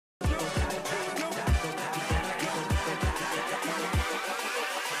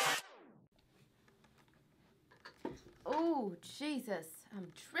Oh, Jesus. I'm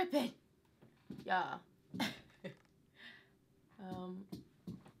tripping. Y'all.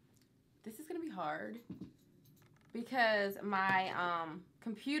 This is going to be hard because my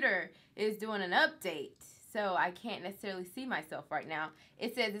computer is doing an update. So I can't necessarily see myself right now.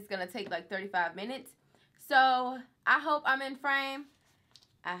 It says it's going to take like 35 minutes. So I hope I'm in frame.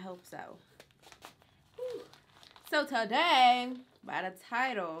 I hope so. Whew. So today, by the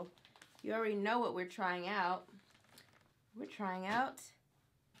title, you already know what we're trying out. We're trying out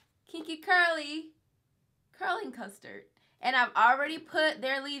Kinky Curly Curling Custard. And I've already put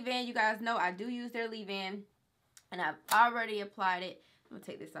their leave-in. You guys know I do use their leave-in. And I've already applied it. I'm going to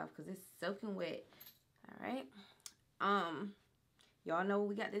take this off because it's soaking wet. Alright. Y'all know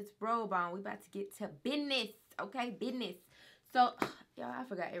we got this robe on. We about to get to business. Okay, business. So, y'all, I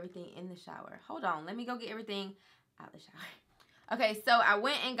forgot everything in the shower. Hold on. Let me go get everything out the shower. Okay, so I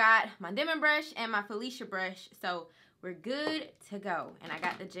went and got my Demon brush and my Felicia brush. So, we're good to go. And I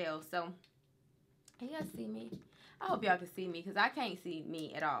got the gel. So, can you guys see me? I hope y'all can see me because I can't see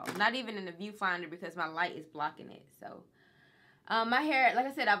me at all. Not even in the viewfinder because my light is blocking it. So, my hair, like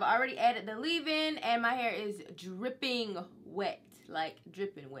I said, I've already added the leave-in and my hair is dripping wet. Like,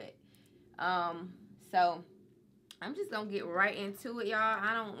 dripping wet. So, I'm just going to get right into it, y'all.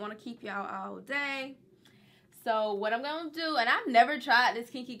 I don't want to keep y'all all day. So, what I'm going to do, and I've never tried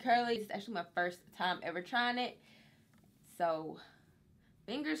this Kinky Curly. It's actually my first time ever trying it. So,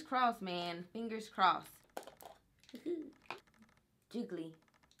 fingers crossed, man. Fingers crossed. Jiggly.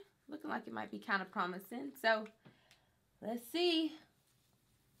 Looking like it might be kind of promising. So, let's see.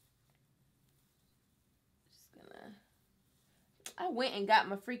 Just gonna... I went and got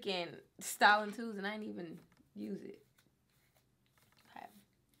my freaking styling tools and I didn't even use it. Okay.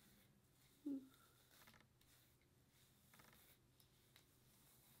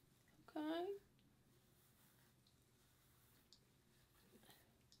 Okay.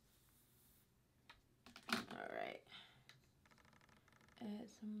 Alright. Add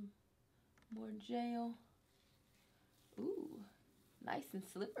some more gel. Ooh, nice and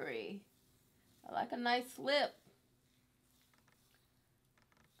slippery. I like a nice slip.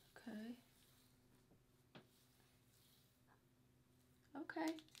 Okay.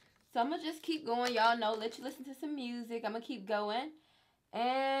 Okay. So I'm going to just keep going. Y'all know, let you listen to some music. I'm going to keep going.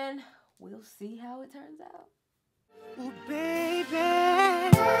 And we'll see how it turns out. Ooh, baby.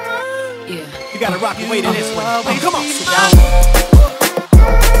 Yeah. You gotta rock and wait in this one. Come on, sit down.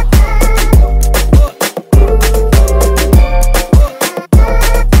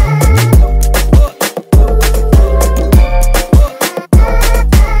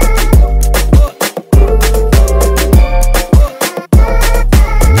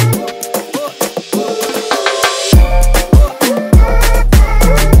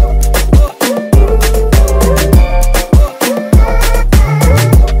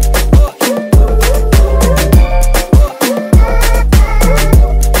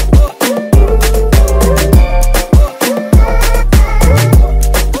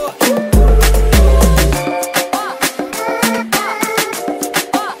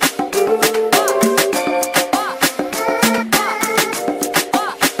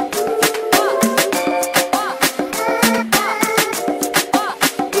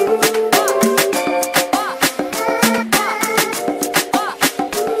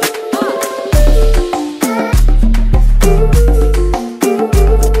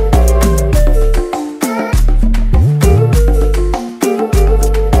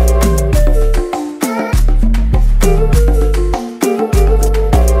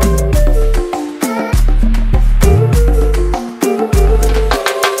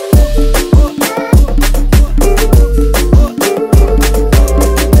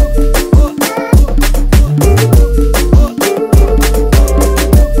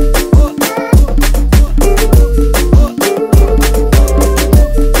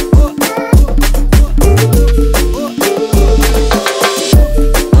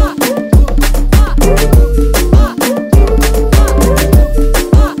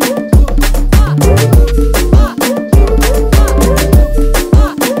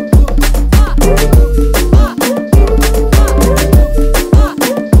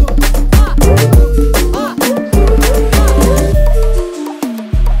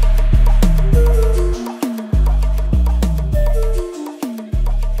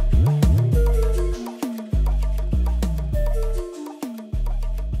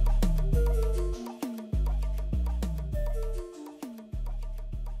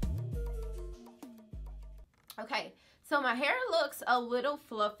 Okay, so my hair looks a little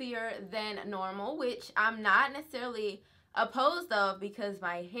fluffier than normal, which I'm not necessarily opposed of because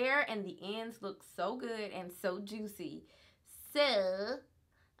my hair and the ends look so good and so juicy. So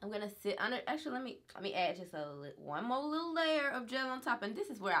I'm gonna sit under. Actually, let me add just one more little layer of gel on top. And this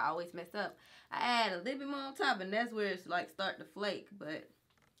is where I always mess up. I add a little bit more on top, and that's where it's like start to flake. But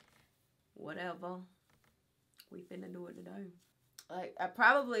whatever, we finna do it today. Like I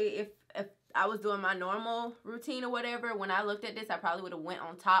probably, if I was doing my normal routine or whatever, when I looked at this, I probably would have went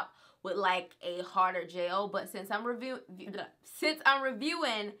on top with like a harder gel. But since I'm reviewing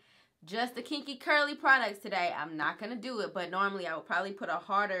just the Kinky Curly products today, I'm not gonna do it. But normally I would probably put a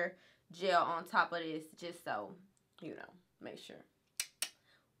harder gel on top of this, just so, you know, make sure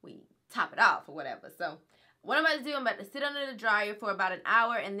we top it off or whatever. So what I'm about to do, I'm about to sit under the dryer for about an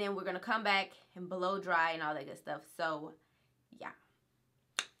hour, and then we're gonna come back and blow dry and all that good stuff. So yeah,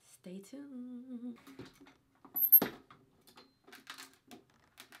 stay tuned.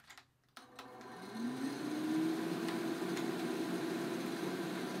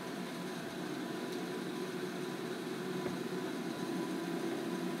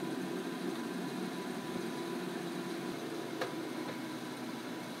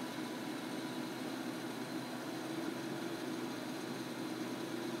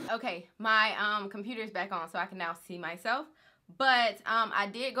 Okay, my computer's back on, so I can now see myself. But I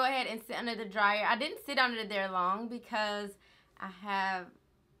did go ahead and sit under the dryer. I didn't sit under there long because I have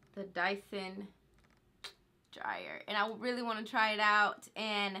the Dyson dryer, and I really want to try it out.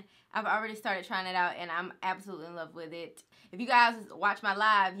 And I've already started trying it out, and I'm absolutely in love with it. If you guys watch my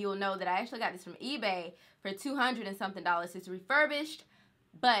live, you'll know that I actually got this from eBay for $200 and something. It's refurbished,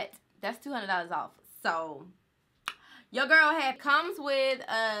 but that's $200 off. So your girl comes with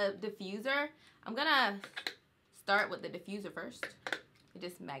a diffuser. I'm gonna start with the diffuser first. It's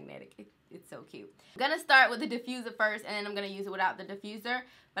just magnetic. It's so cute. I'm gonna start with the diffuser first, and then I'm gonna use it without the diffuser.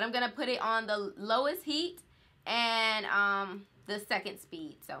 But I'm gonna put it on the lowest heat and the second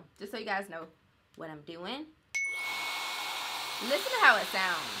speed. So just so you guys know what I'm doing. Listen to how it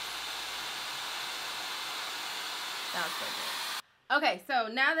sounds. Sounds so good. Okay, so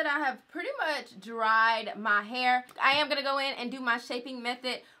now that I have pretty much dried my hair, I am going to go in and do my shaping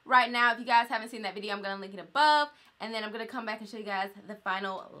method right now. If you guys haven't seen that video, I'm going to link it above. And then I'm going to come back and show you guys the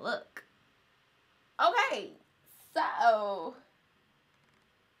final look. Okay, so,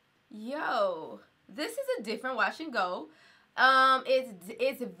 yo, this is a different wash and go.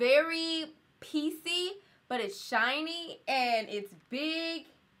 It's very piecey, but it's shiny and it's big.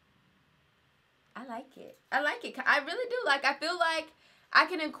 I like it. I like it. I really do. Like, I feel like I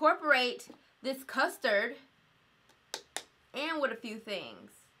can incorporate this custard and with a few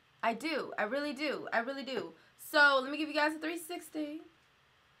things. I do. I really do. I really do. So, let me give you guys a 360.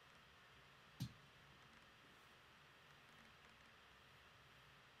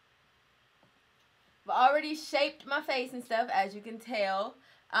 I've already shaped my face and stuff, as you can tell.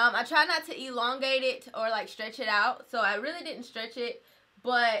 I try not to elongate it or, like, stretch it out. So, I really didn't stretch it.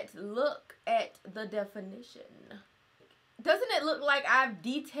 But look at the definition. Doesn't it look like I've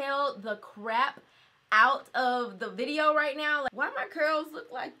detailed the crap out of the video right now? Like, why my curls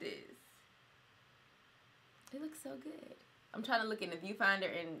look like this? They look so good. I'm trying to look in the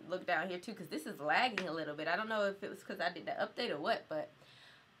viewfinder and look down here too, because this is lagging a little bit. I don't know if it was because I did the update or what, but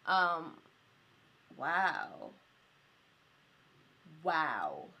wow.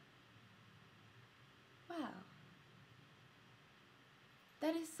 Wow. Wow.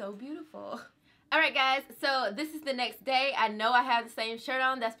 That is so beautiful. Alright guys, so this is the next day. I know I have the same shirt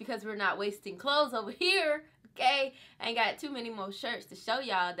on. That's because we're not wasting clothes over here, okay? I ain't got too many more shirts to show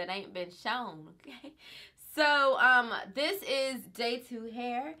y'all that ain't been shown, okay? So, this is day 2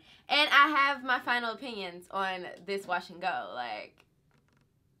 hair. And I have my final opinions on this wash and go. Like,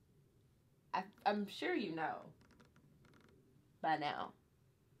 I'm sure you know by now.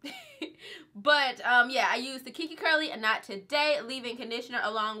 But yeah, I used the Kinky Curly and Not Today leave-in conditioner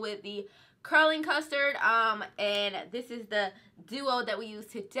along with the curling custard, and this is the duo that we use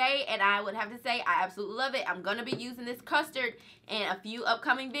today, and I would have to say I absolutely love it. I'm gonna be using this custard in a few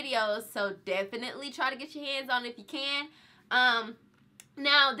upcoming videos, so definitely try to get your hands on it if you can.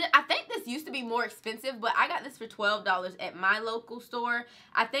 Now, I think this used to be more expensive, but I got this for $12 at my local store.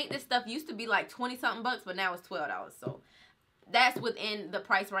 I think this stuff used to be like 20-something bucks, but now it's $12, so that's within the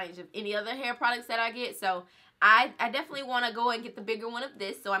price range of any other hair products that I get. So I definitely want to go and get the bigger one of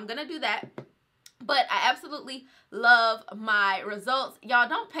this, so I'm going to do that. But I absolutely love my results. Y'all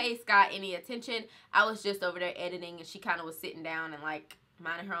don't pay Scott any attention. I was just over there editing, and she kind of was sitting down and like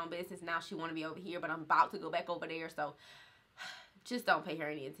minding her own business. Now she want to be over here, but I'm about to go back over there, so just don't pay her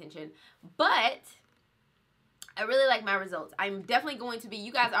any attention. But I really like my results. I'm definitely going to be,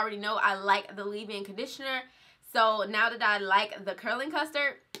 you guys already know I like the leave-in conditioner. So now that I like the curling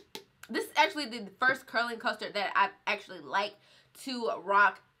custard, this is actually the first curling custard that I actually like to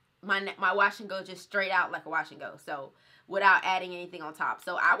rock my wash and go just straight out like a wash and go. So without adding anything on top.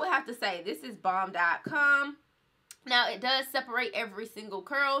 So I would have to say this is bomb.com. Now it does separate every single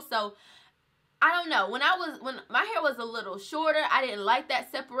curl. So I don't know. When my hair was a little shorter, I didn't like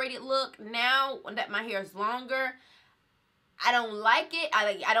that separated look. Now that my hair is longer, I don't like it.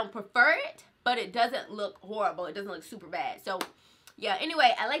 I don't prefer it, but it doesn't look horrible. It doesn't look super bad. So yeah,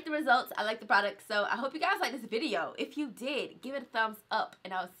 anyway, I like the results. I like the product. So I hope you guys like this video. If you did, give it a thumbs up,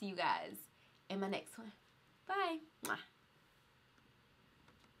 and I'll see you guys in my next one. Bye. Mwah.